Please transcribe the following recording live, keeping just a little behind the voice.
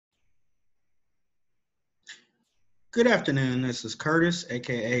Good afternoon, this is Curtis,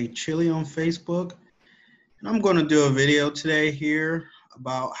 aka Chili on Facebook, and I'm going to do a video today here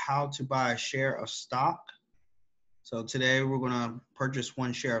about how to buy a share of stock. So today we're going to purchase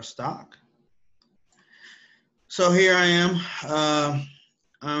one share of stock. So here I am.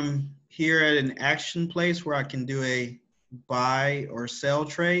 I'm here at an action place where I can do a buy or sell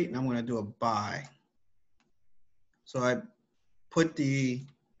trade, and I'm going to do a buy. So I put the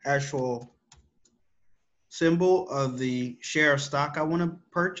actual symbol of the share of stock I want to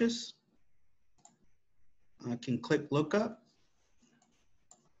purchase. I can click lookup.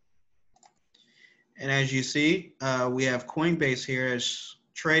 And as you see, we have Coinbase here is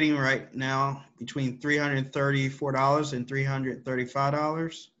trading right now between $334 and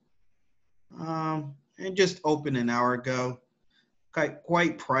 $335. And just opened an hour ago.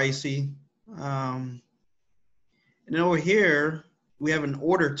 Quite pricey. And then over here, we have an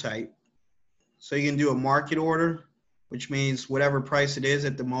order type. So you can do a market order, which means whatever price it is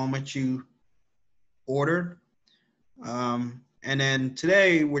at the moment you order. And then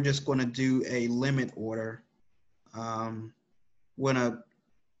today we're just going to do a limit order. We're going to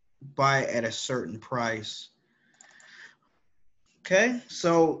buy at a certain price. Okay,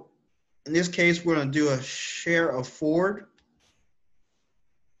 so in this case, we're going to do a share of Ford.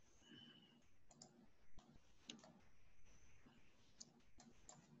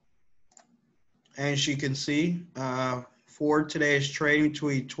 As you can see, Ford today is trading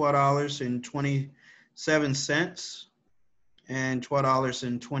between $12.27 and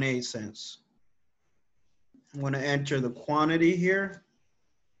 $12.28. I'm going to enter the quantity here,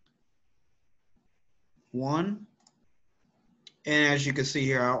 1. And as you can see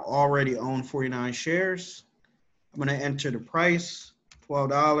here, I already own 49 shares. I'm going to enter the price,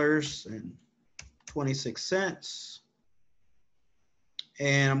 $12.26.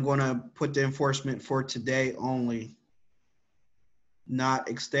 And I'm going to put the enforcement for today only, not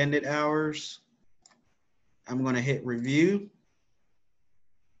extended hours. I'm going to hit review.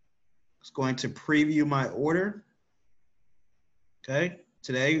 It's going to preview my order. Okay,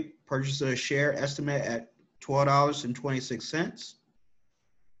 today purchase a share estimate at $12.26.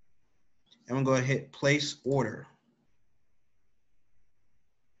 And I'm going to hit place order.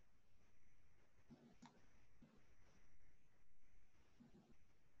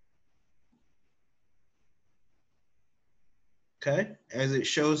 Okay, as it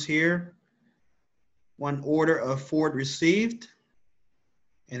shows here, one order of Ford received.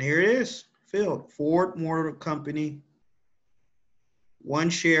 And here it is, filled. Ford Motor Company, one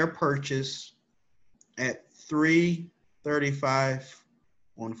share purchase at $3.35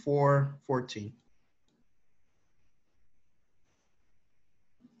 on 4/14.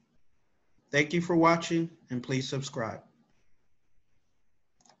 Thank you for watching, and please subscribe.